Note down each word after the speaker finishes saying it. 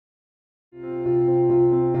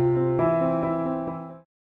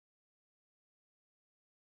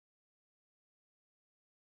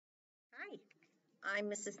I'm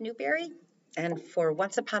Mrs. Newbury, and for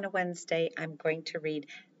Once Upon a Wednesday, I'm going to read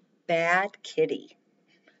Bad Kitty,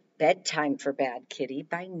 Bedtime for Bad Kitty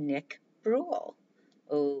by Nick Bruel.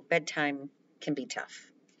 Oh, bedtime can be tough.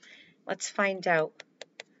 Let's find out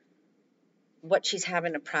what she's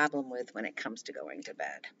having a problem with when it comes to going to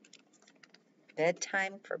bed.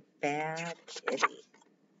 Bedtime for Bad Kitty.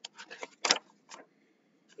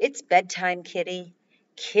 It's bedtime, Kitty.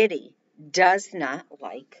 Kitty does not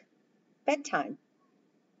like bedtime.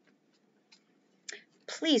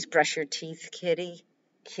 Please brush your teeth, Kitty.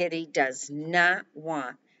 Kitty does not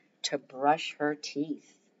want to brush her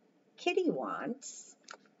teeth. Kitty wants...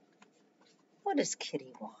 What does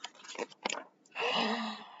Kitty want?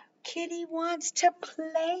 Kitty wants to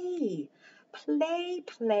play. Play,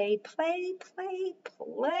 play, play, play,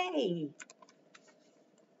 play.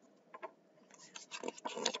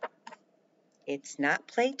 It's not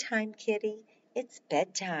playtime, Kitty. It's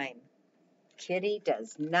bedtime. Kitty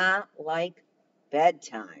does not like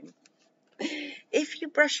bedtime. If you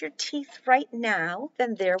brush your teeth right now,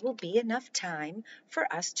 then there will be enough time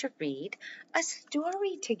for us to read a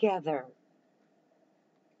story together.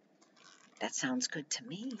 That sounds good to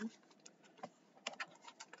me.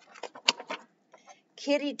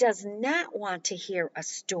 Kitty does not want to hear a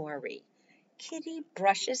story. Kitty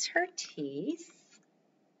brushes her teeth.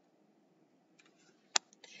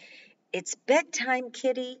 It's bedtime,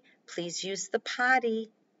 Kitty. Please use the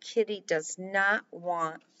potty. Kitty does not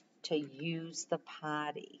want to use the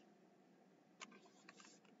potty.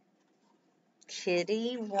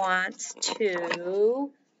 Kitty wants to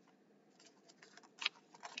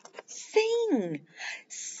sing.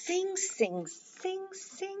 Sing, sing, sing,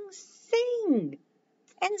 sing, sing.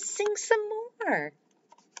 And sing some more.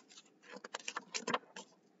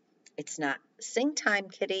 It's not sing time,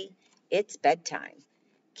 Kitty. It's bedtime.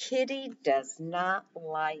 Kitty does not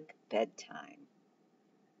like bedtime.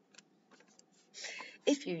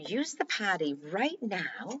 If you use the potty right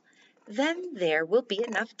now, then there will be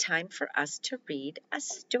enough time for us to read a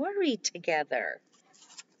story together.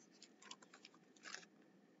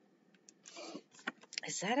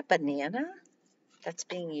 Is that a banana that's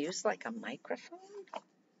being used like a microphone?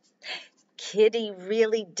 Kitty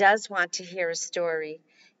really does want to hear a story.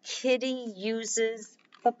 Kitty uses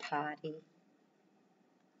the potty.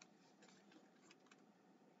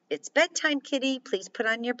 It's bedtime, Kitty. Please put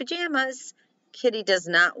on your pajamas. Kitty does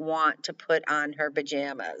not want to put on her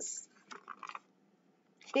pajamas.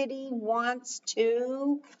 Kitty wants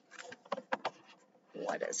to...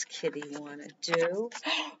 What does Kitty want to do?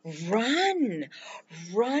 Run!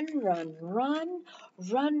 Run, run, run,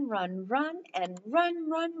 run, run, run, and run,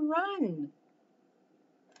 run, run.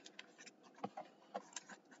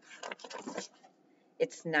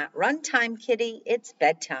 It's not run time, Kitty. It's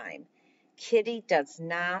bedtime. Kitty does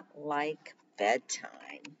not like bedtime.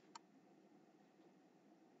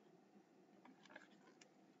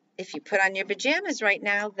 If you put on your pajamas right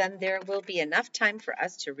now, then there will be enough time for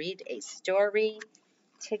us to read a story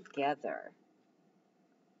together.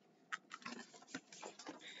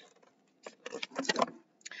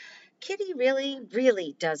 Kitty really,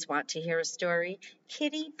 really does want to hear a story.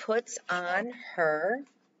 Kitty puts on her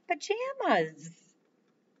pajamas.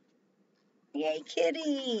 Yay,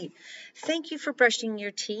 Kitty! Thank you for brushing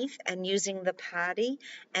your teeth and using the potty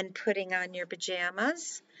and putting on your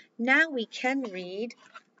pajamas. Now we can read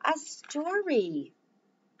a story.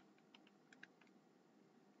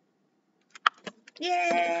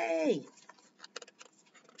 Yay!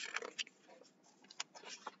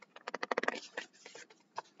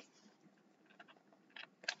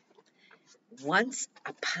 Once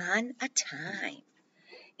upon a time,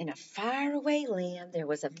 in a faraway land, there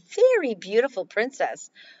was a very beautiful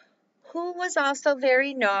princess who was also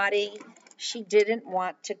very naughty. She didn't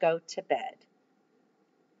want to go to bed.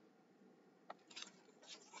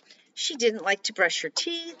 She didn't like to brush her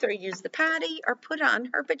teeth or use the potty or put on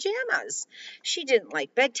her pajamas. She didn't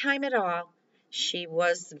like bedtime at all. She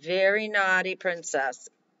was a very naughty princess,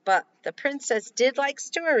 but the princess did like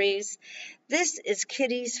stories. This is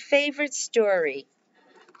Kitty's favorite story.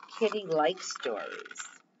 Kitty likes stories.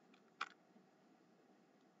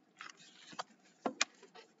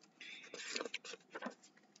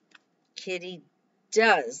 Kitty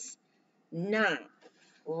does not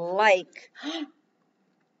like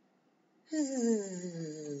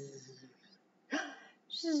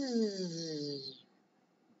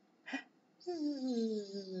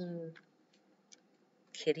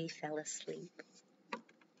Kitty fell asleep.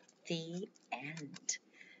 The end.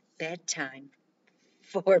 Bedtime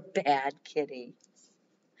for Bad Kitty.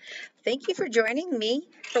 Thank you for joining me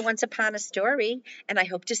for Once Upon a Story, and I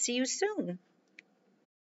hope to see you soon.